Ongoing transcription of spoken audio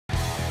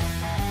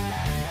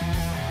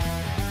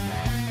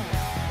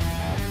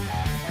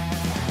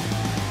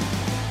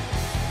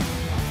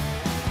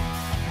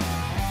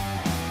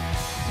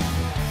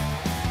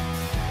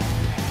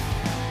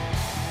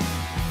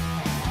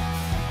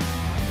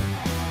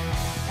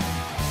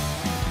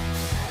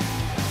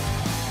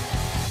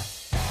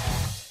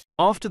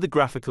After the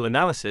graphical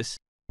analysis,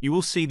 you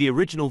will see the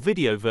original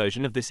video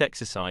version of this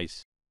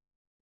exercise.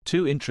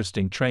 2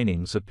 interesting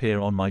trainings appear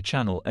on my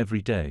channel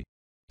every day.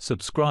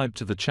 Subscribe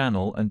to the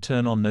channel and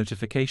turn on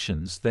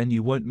notifications, then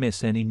you won't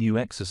miss any new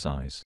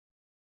exercise.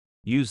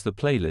 Use the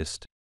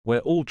playlist,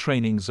 where all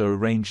trainings are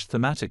arranged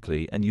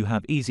thematically and you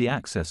have easy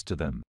access to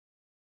them.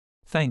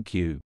 Thank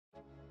you.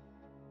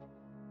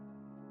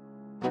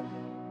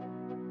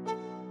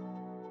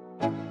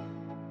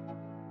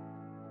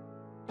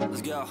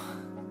 Let's go.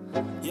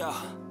 Yo,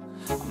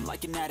 I'm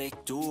like an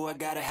addict, do I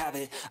gotta have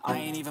it. I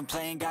ain't even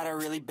playing, got a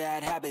really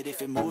bad habit.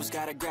 If it moves,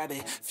 gotta grab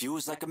it,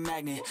 fuse like a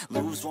magnet.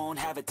 Lose, won't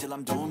have it till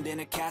I'm doomed in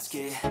a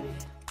casket.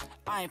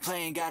 I ain't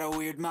playing, got a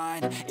weird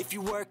mind. If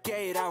you work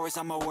 8 hours,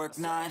 I'ma work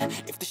 9.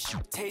 If the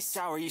shoot tastes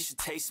sour, you should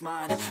taste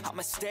mine.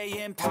 I'ma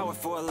stay in power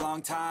for a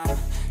long time.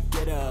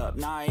 Get up,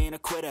 nah, I ain't a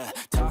quitter.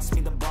 Toss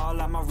me the ball,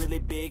 I'm a really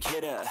big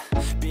hitter.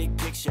 Big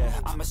picture,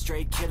 I'm a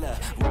straight killer.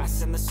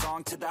 Rising the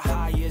song to the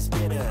highest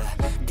bidder.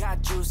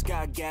 Got juice,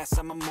 got gas,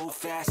 I'ma move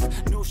fast.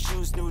 New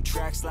shoes, new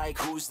tracks, like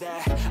who's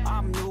that?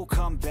 I'm new,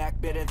 come back,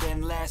 better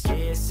than last. Yeah,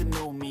 it's a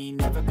new me,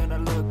 never gonna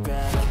look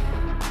back.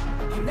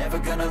 Never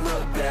gonna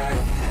look back.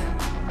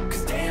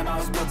 Cause damn, I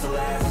was built to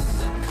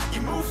last.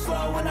 You move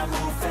slow and I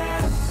move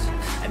fast,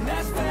 and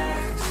that's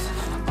facts.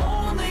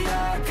 Only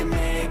I can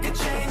make a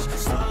change.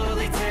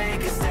 Slowly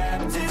take a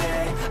step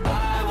today.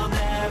 I will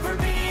never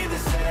be the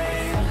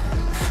same.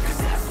 Cause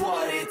that's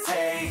what it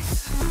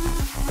takes.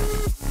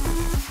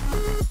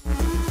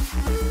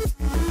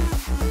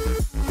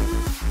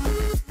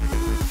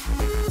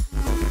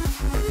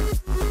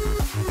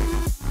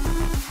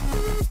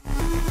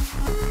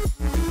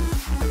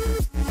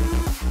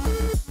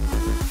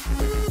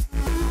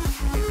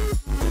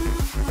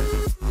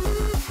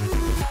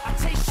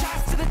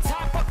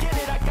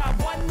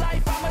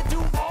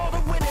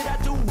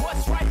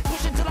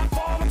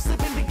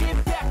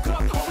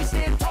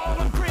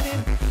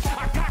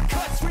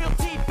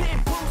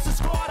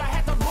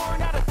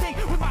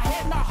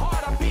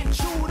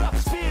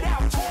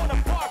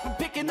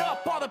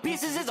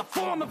 Pieces is a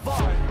form of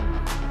art.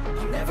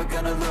 I'm never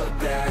gonna look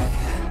back.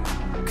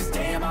 Cause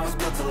damn, I was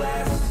built to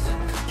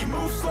last. You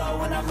move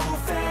slow and I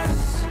move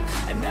fast,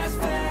 and that's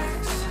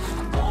facts.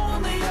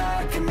 Only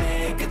I can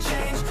make a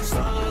change.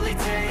 Slowly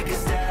take a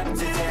step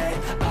today.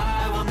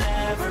 I will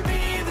never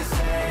be the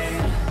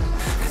same.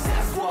 Cause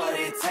that's what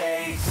it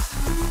takes.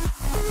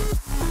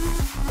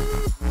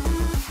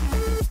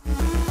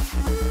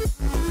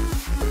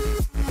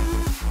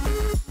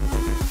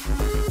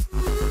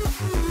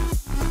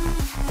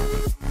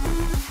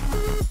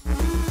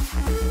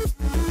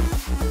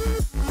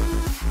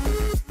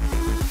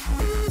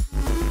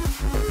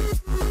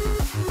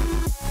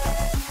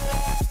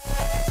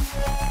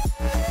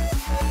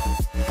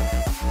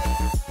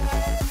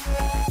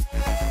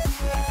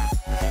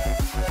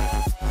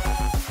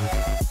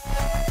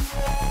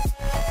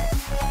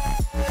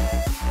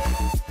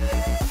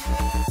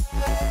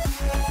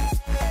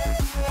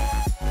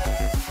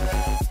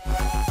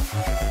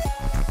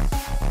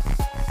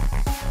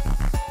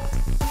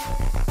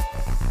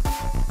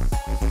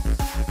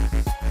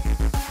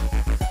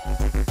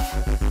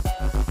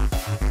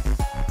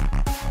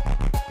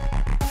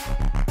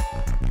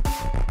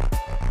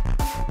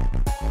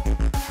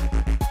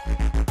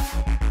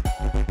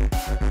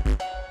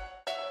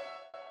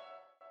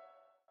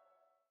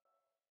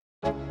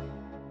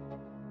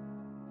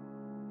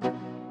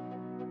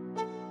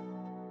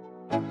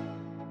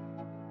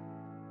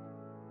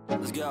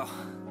 Let's go.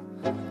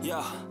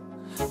 Yo,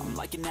 I'm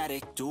like an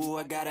addict, do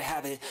I gotta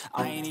have it.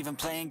 I ain't even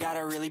playing, got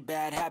a really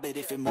bad habit.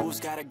 If it moves,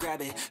 gotta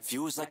grab it,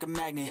 fuse like a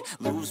magnet.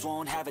 Lose,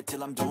 won't have it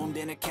till I'm doomed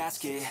in a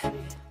casket.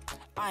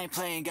 I ain't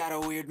playing, got a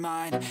weird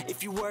mind.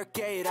 If you work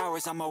 8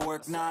 hours, I'ma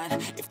work 9.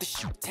 If the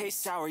shoot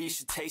tastes sour, you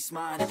should taste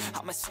mine.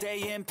 I'ma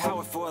stay in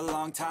power for a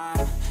long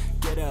time.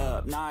 Get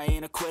up, nah, I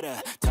ain't a quitter.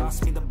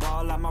 Toss me the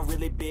ball, I'm a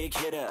really big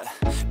hitter.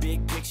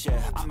 Big picture,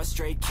 I'm a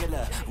straight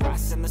killer.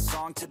 Rising the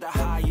song to the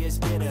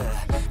highest bidder.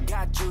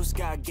 Got juice,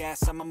 got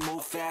gas, I'ma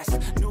move fast.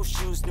 New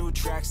shoes, new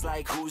tracks,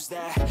 like who's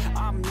that?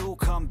 I'm new,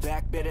 come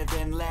back, better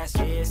than last.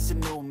 Yeah, it's a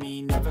new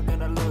me, never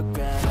gonna look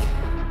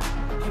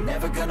back.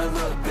 Never gonna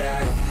look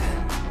back.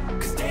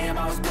 Cause damn,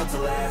 I was built to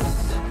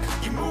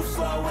last. You move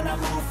slow and I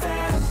move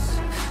fast,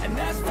 and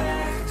that's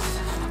facts.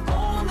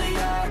 Only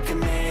I can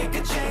make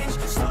a change.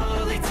 Slow